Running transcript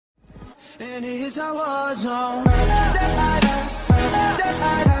And it's a war zone.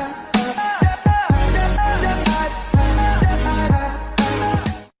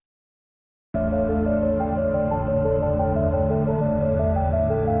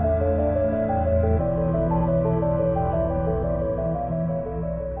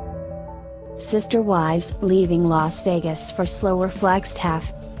 Sister wives leaving Las Vegas for slower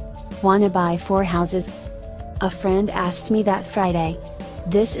Flagstaff. Wanna buy 4 houses? A friend asked me that Friday.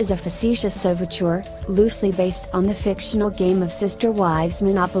 This is a facetious overture, loosely based on the fictional game of Sister Wives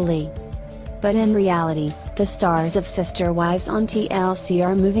Monopoly. But in reality, the stars of Sister Wives on TLC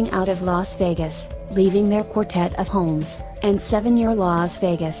are moving out of Las Vegas, leaving their quartet of homes, and 7-year Las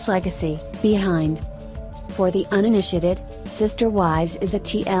Vegas legacy, behind. For the uninitiated, Sister Wives is a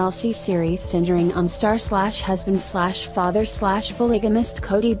TLC series centering on star/husband/father/polygamist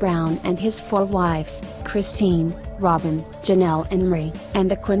Kody Brown and his 4 wives, Christine, Robyn, Janelle and Meri, and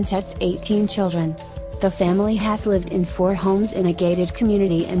the quintet's 18 children. The family has lived in 4 homes in a gated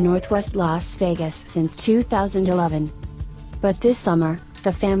community in northwest Las Vegas since 2011. But this summer,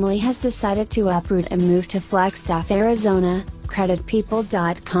 the family has decided to uproot and move to Flagstaff, Arizona.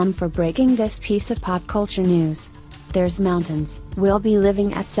 CreditPeople.com for breaking this piece of pop culture news. There's mountains. We'll be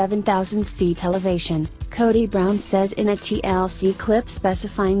living at 7,000 feet elevation, Kody Brown says in a TLC clip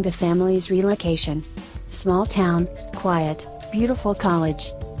specifying the family's relocation. Small town, quiet, beautiful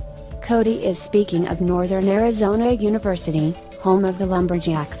college. Kody is speaking of Northern Arizona University, home of the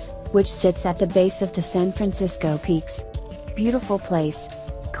Lumberjacks, which sits at the base of the San Francisco Peaks. Beautiful place.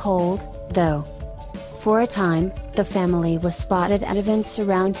 Cold, though. For a time, the family was spotted at events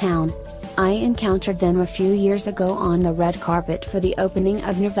around town. I encountered them a few years ago on the red carpet for the opening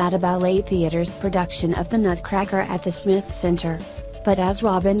of Nevada Ballet Theater's production of The Nutcracker at the Smith Center. But as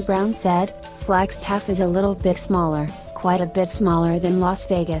Robyn Brown said, Flagstaff is a little bit smaller, quite a bit smaller than Las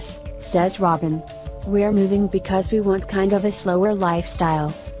Vegas, says Robyn. We're moving because we want kind of a slower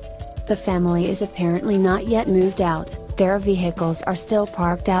lifestyle. The family is apparently not yet moved out, their vehicles are still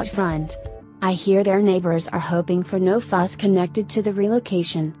parked out front. I hear their neighbors are hoping for no fuss connected to the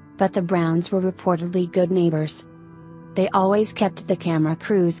relocation, but the Browns were reportedly good neighbors. They always kept the camera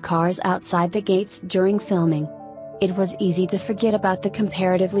crew's cars outside the gates during filming. It was easy to forget about the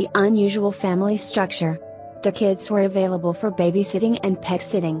comparatively unusual family structure. The kids were available for babysitting and pet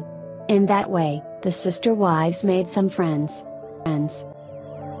sitting. In that way, the sister wives made some friends.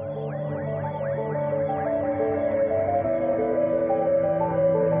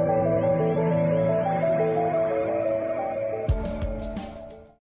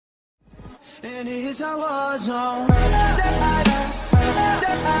 And it's a war zone.